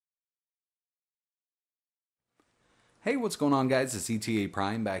Hey, what's going on, guys? It's ETA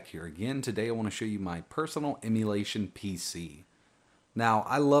Prime back here again. Today I want to show you my personal emulation PC. Now,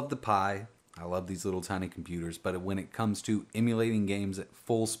 I love the Pi. I love these little tiny computers, but when it comes to emulating games at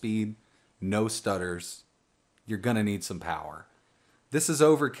full speed, no stutters, you're going to need some power. This is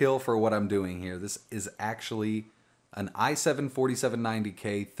overkill for what I'm doing here. This is actually an i7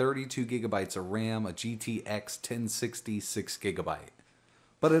 4790K, 32 gigabytes of RAM, a GTX 1060, 6 gigabyte.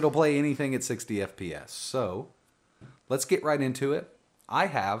 But it'll play anything at 60 FPS. So let's get right into it. I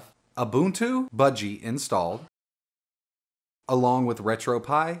have Ubuntu Budgie installed, along with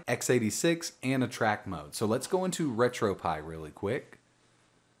RetroPie X86 and a track mode. So let's go into RetroPie really quick.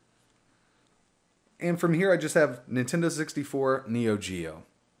 And from here I just have Nintendo 64 Neo Geo.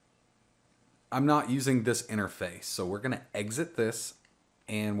 I'm not using this interface, so we're going to exit this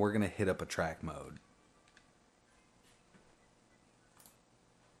and we're going to hit up a track mode.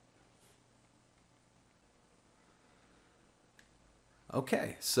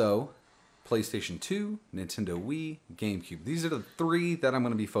 Okay, so PlayStation 2, Nintendo Wii, GameCube. These are the three that I'm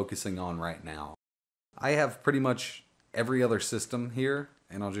going to be focusing on right now. I have pretty much every other system here,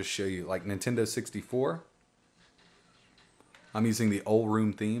 and I'll just show you, like Nintendo 64. I'm using the old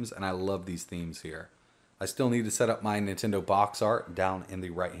room themes, and I love these themes here. I still need to set up my Nintendo box art down in the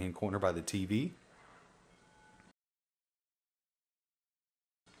right-hand corner by the TV.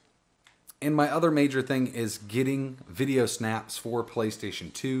 And my other major thing is getting video snaps for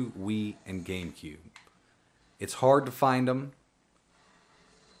PlayStation 2, Wii, and GameCube. It's hard to find them.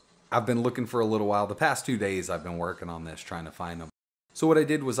 I've been looking for a little while. The past 2 days I've been working on this, trying to find them. So what I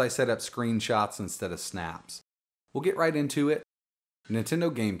did was I set up screenshots instead of snaps. We'll get right into it. Nintendo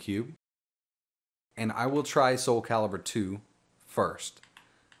GameCube. And I will try Soul Calibur 2 first.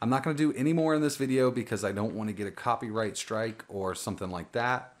 I'm not going to do any more in this video because I don't want to get a copyright strike or something like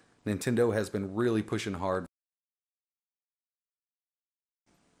that. Nintendo has been really pushing hard.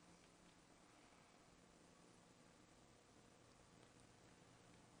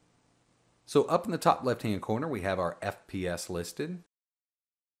 So up in the top left-hand corner, we have our FPS listed.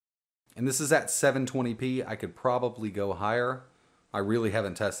 And this is at 720p. I could probably go higher. I really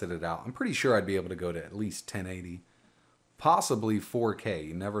haven't tested it out. I'm pretty sure I'd be able to go to at least 1080. Possibly 4K,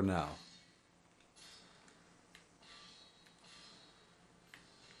 you never know.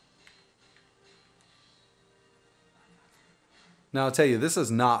 Now I'll tell you, this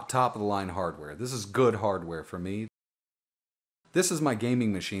is not top-of-the-line hardware. This is good hardware for me. This is my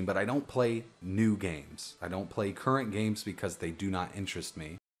gaming machine, but I don't play new games. I don't play current games because they do not interest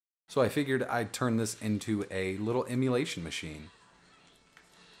me. So I figured I'd turn this into a little emulation machine.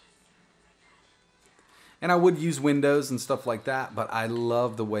 And I would use Windows and stuff like that, but I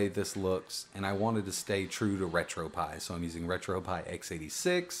love the way this looks, and I wanted to stay true to RetroPie. So I'm using RetroPie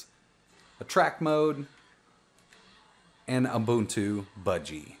X86, a track mode, and Ubuntu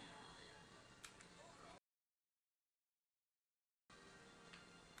Budgie.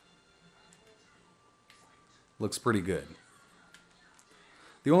 Looks pretty good.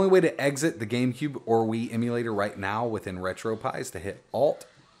 The only way to exit the GameCube or Wii emulator right now within RetroPie is to hit Alt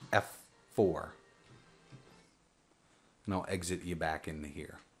F4. And I'll exit you back into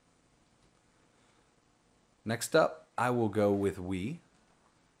here. Next up, I will go with Wii,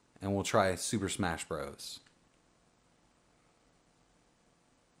 and we'll try Super Smash Bros.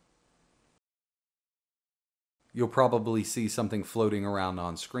 You'll probably see something floating around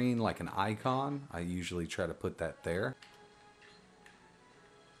on screen like an icon. I usually try to put that there.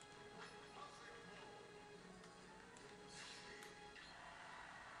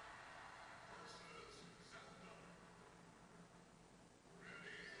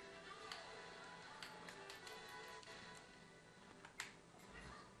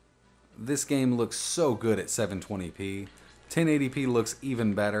 This game looks so good at 720p. 1080p looks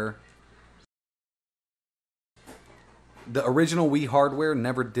even better. The original Wii hardware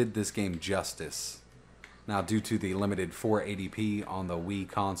never did this game justice. Now, due to the limited 480p on the Wii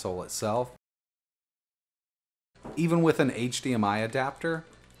console itself, even with an HDMI adapter,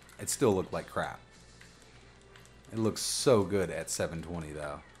 it still looked like crap. It looks so good at 720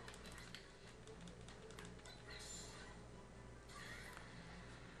 though.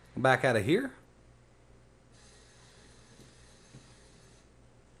 Back out of here.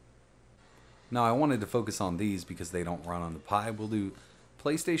 Now I wanted to focus on these because they don't run on the Pi. We'll do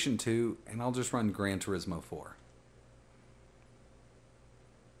PlayStation 2 and I'll just run Gran Turismo 4.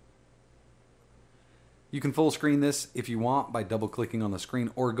 You can full screen this if you want by double clicking on the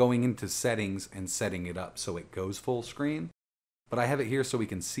screen or going into settings and setting it up so it goes full screen. But I have it here so we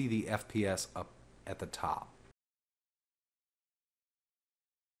can see the FPS up at the top.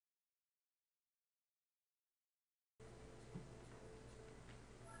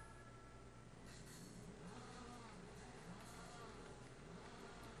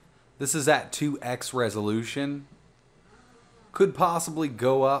 This is at 2x resolution. Could possibly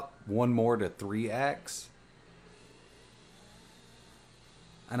go up one more to 3x.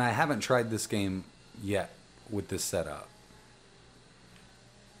 And I haven't tried this game yet with this setup.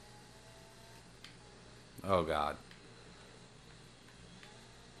 Oh God.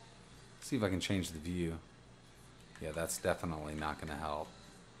 See if I can change the view. Yeah, that's definitely not going to help.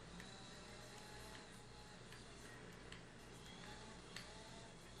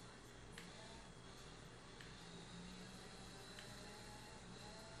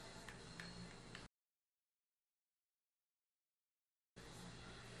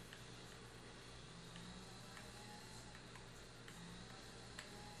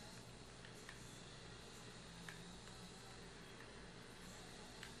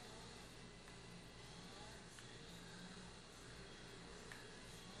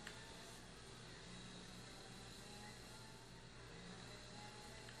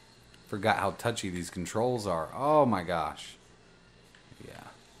 Forgot how touchy these controls are. Oh my gosh. Yeah.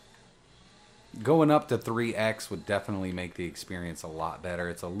 Going up to 3x would definitely make the experience a lot better.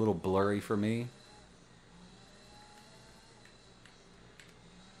 It's a little blurry for me.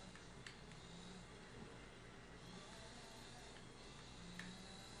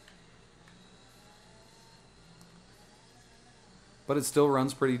 But it still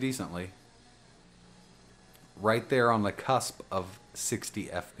runs pretty decently. Right there on the cusp of 60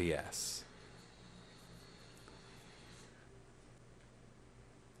 FPS.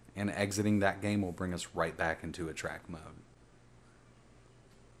 And exiting that game will bring us right back into a track mode.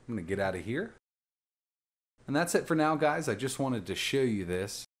 I'm going to get out of here. And that's it for now, guys. I just wanted to show you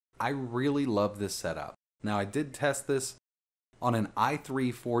this. I really love this setup. Now, I did test this on an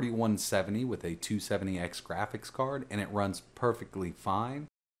i3-4170 with a 270X graphics card, and it runs perfectly fine.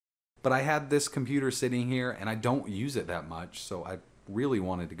 But I had this computer sitting here, and I don't use it that much, so I really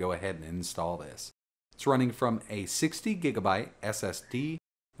wanted to go ahead and install this. It's running from a 60 gigabyte SSD,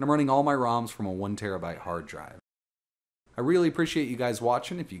 and I'm running all my ROMs from a 1 terabyte hard drive. I really appreciate you guys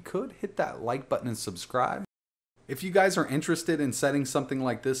watching. If you could, hit that like button and subscribe. If you guys are interested in setting something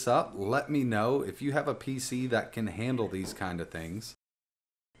like this up, let me know. If you have a PC that can handle these kind of things,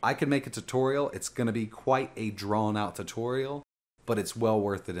 I can make a tutorial. It's going to be quite a drawn out tutorial, but it's well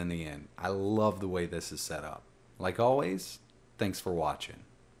worth it in the end. I love the way this is set up. Like always, thanks for watching.